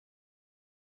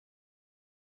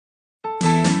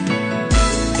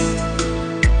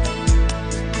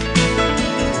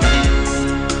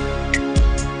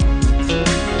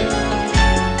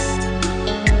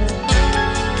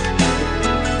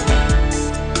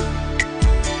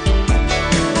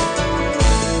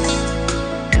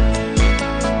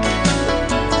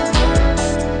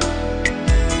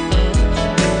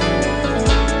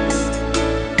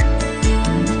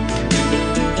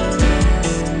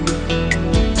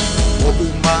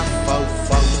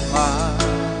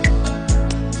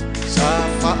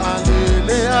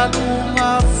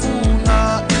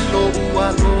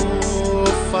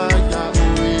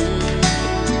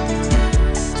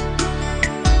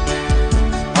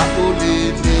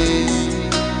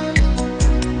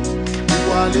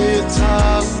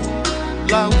maletau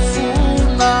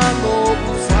laufuna lo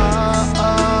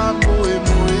ufaa moe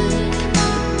moe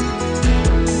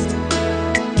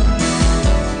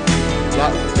la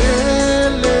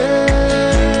ele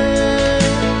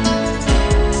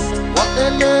wa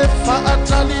ele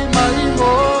faatali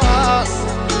maimoa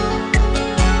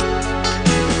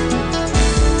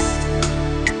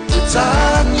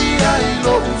itani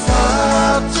ailo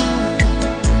ufatu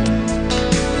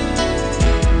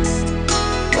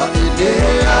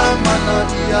Idea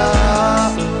manadia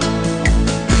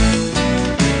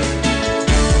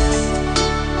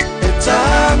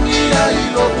Etami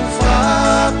ailo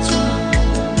ufatu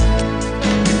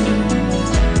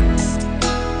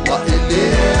Wa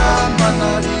idea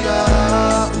manadia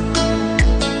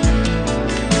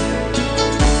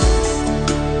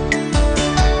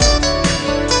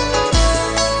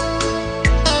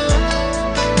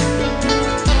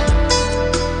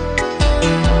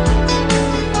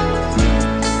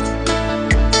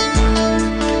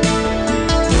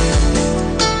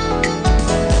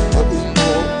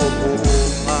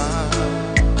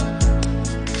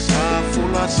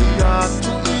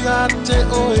Te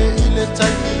oe ile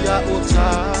taia o ta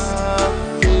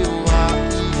ewa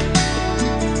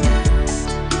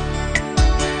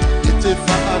I te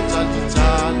whaatali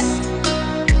tali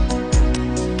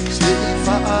Se I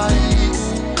whaai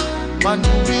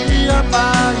manuia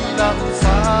mai la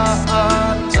whaatalai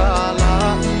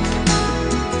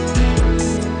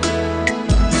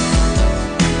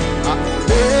A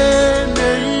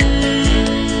nei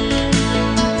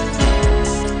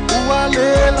Ua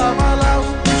le la malau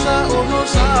ono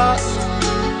sai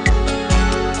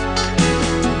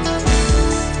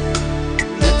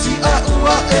Leti a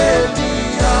ua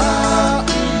elia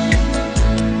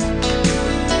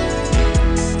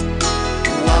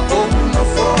Ua ono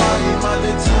foai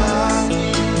maletani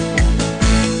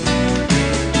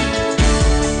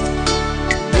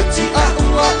Leti a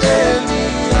ua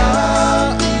elia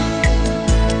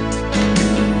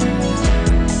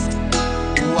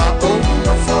Ua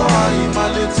ono foai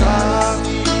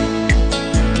maletani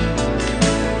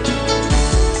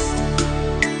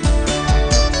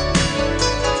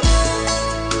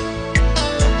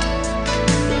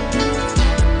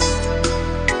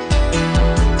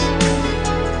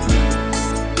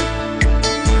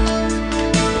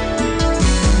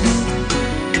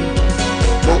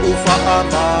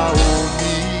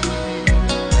Maoni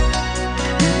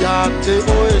Ia te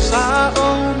oe sa o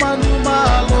manu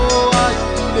malo ai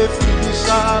le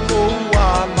finisa no wa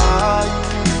mai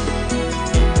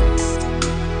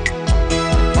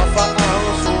Mafa ao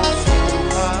so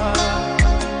soa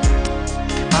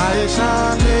Ae sa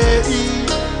le I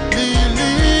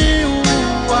lili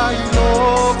uai lo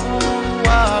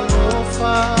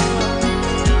ualofa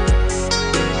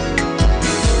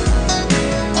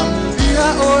Amudia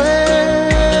oe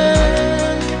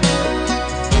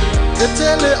Te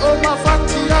tele o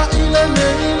mafatia ile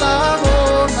nei la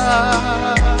hona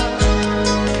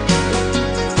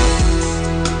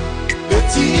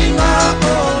Betina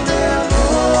o le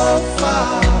alofa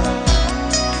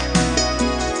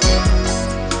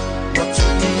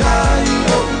Watumi ai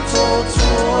o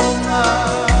utotonga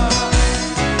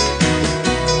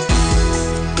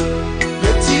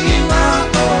Betina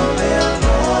o le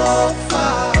alofa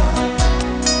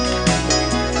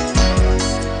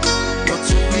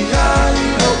Watumi ai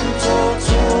o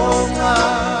utotonga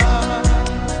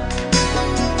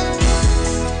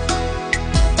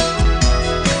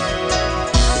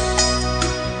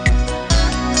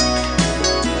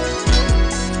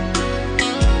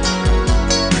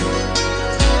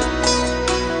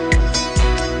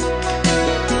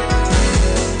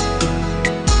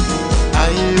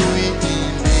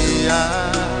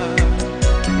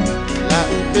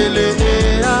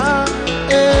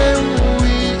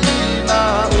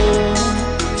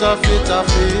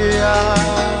Fea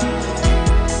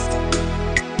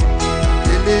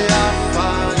ele a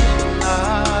faina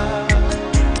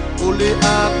ole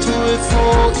ato e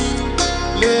foi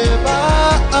le ba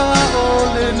a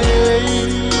ole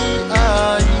nei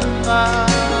aina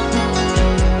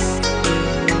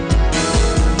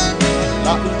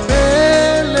la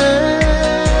upele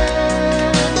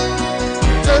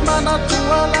te mana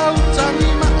tua la utani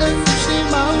ma e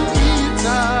fushima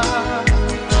uita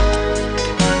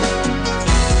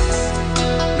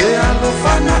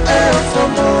Fana e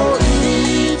fomo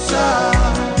ita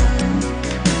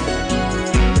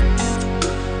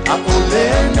A ole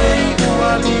nei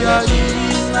ualia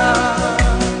ina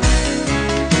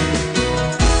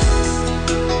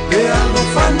Le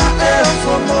alofana e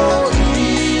fomo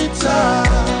ita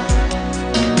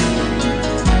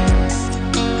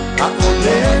A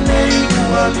ole nei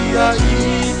Misiluki Su'a.